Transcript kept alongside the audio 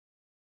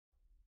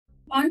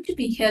Want to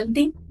be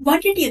healthy?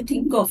 What did you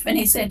think of when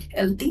I said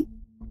healthy?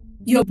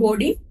 Your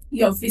body,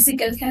 your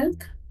physical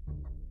health?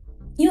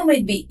 You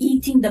might be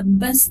eating the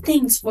best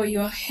things for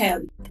your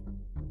health,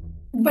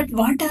 but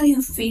what are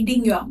you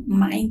feeding your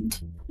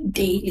mind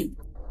daily?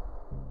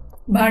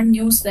 Bad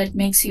news that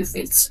makes you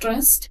feel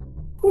stressed?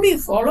 Who do you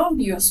follow on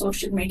your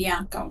social media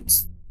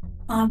accounts?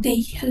 Are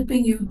they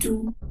helping you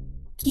to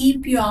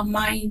keep your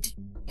mind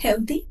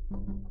healthy?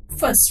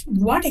 First,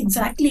 what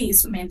exactly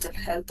is mental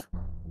health?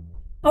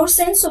 Our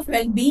sense of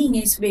well being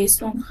is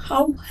based on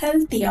how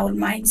healthy our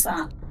minds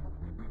are.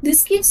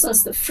 This gives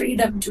us the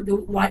freedom to do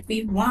what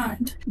we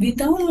want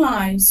with our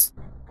lives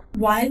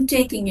while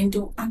taking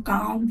into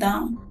account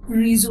the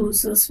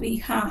resources we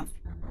have.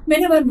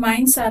 When our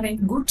minds are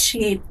in good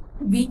shape,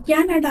 we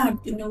can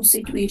adapt to new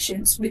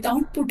situations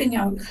without putting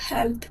our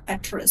health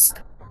at risk.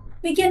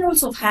 We can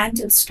also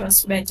handle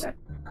stress better.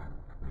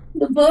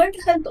 The World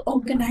Health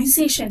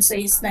Organization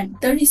says that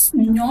there is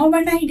no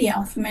one idea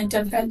of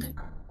mental health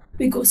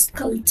because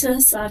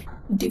cultures are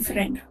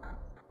different.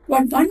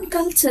 What one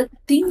culture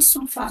thinks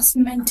of as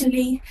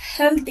mentally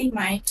healthy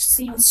might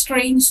seem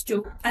strange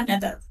to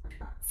another.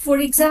 For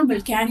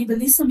example,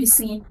 cannibalism is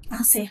seen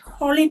as a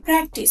holy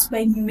practice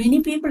by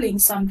many people in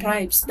some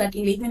tribes that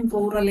live in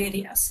rural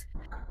areas.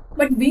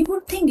 But we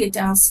would think it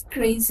as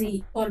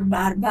crazy or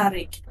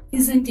barbaric,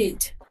 isn't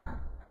it?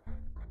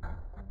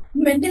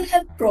 Mental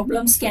health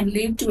problems can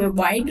lead to a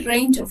wide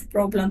range of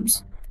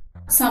problems.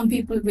 Some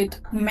people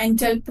with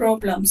mental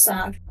problems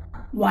are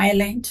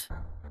violent,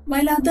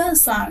 while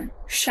others are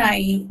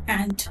shy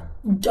and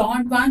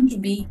don't want to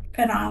be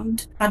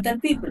around other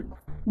people.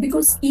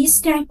 Because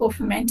each type of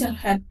mental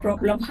health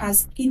problem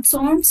has its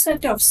own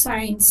set of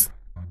signs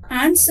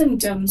and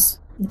symptoms,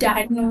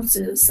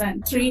 diagnosis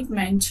and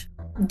treatment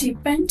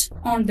depend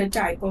on the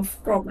type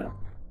of problem.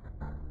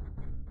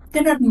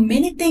 There are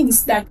many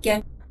things that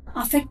can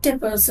affect a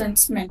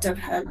person's mental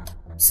health,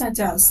 such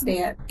as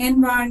their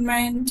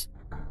environment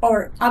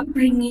or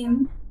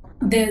upbringing,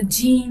 their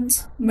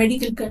genes,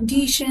 medical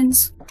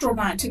conditions,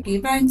 traumatic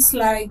events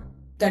like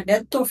the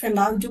death of a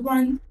loved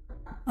one,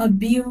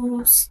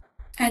 abuse,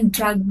 and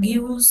drug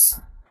use.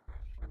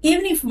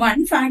 Even if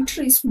one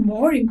factor is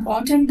more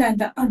important than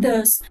the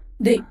others,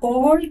 they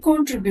all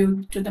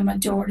contribute to the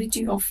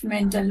majority of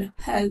mental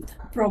health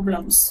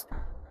problems.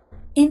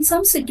 In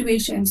some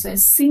situations, a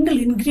single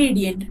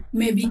ingredient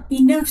may be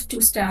enough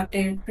to start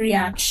a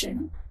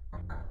reaction.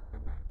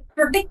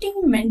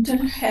 Protecting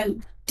mental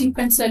health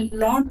depends a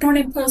lot on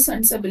a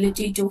person's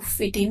ability to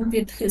fit in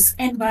with his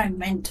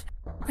environment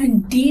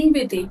and deal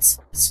with its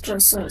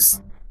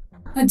stressors.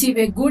 Achieve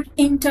a good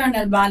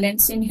internal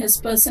balance in his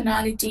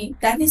personality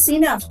that is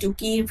enough to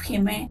give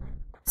him a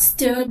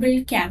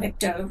stable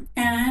character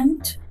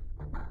and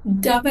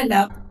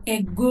develop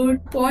a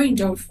good point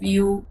of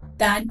view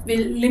that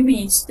will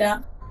limit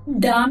the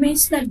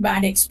damage that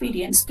bad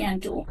experience can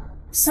do.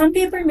 Some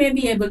people may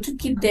be able to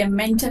keep their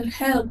mental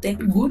health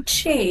in good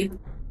shape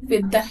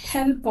with the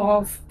help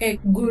of a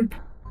good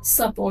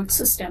support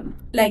system,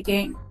 like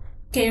a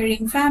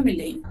caring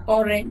family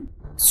or a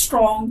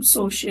strong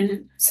social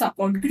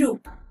support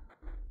group.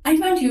 I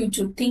want you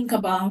to think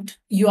about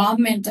your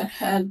mental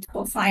health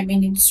for 5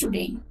 minutes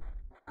today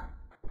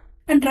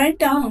and write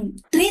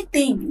down 3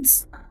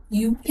 things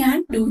you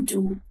can do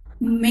to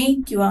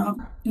make your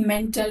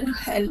mental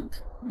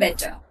health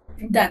better.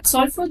 That's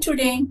all for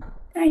today.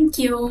 Thank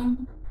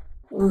you.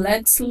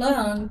 Let's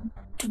learn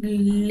to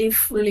live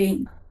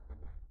fully.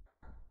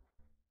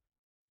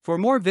 For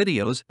more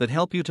videos that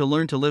help you to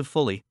learn to live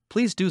fully,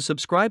 please do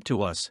subscribe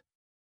to us.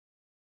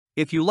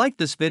 If you like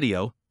this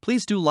video,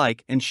 please do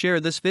like and share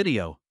this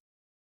video.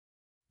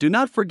 Do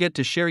not forget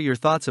to share your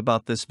thoughts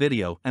about this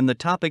video and the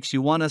topics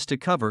you want us to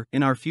cover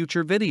in our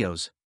future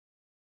videos.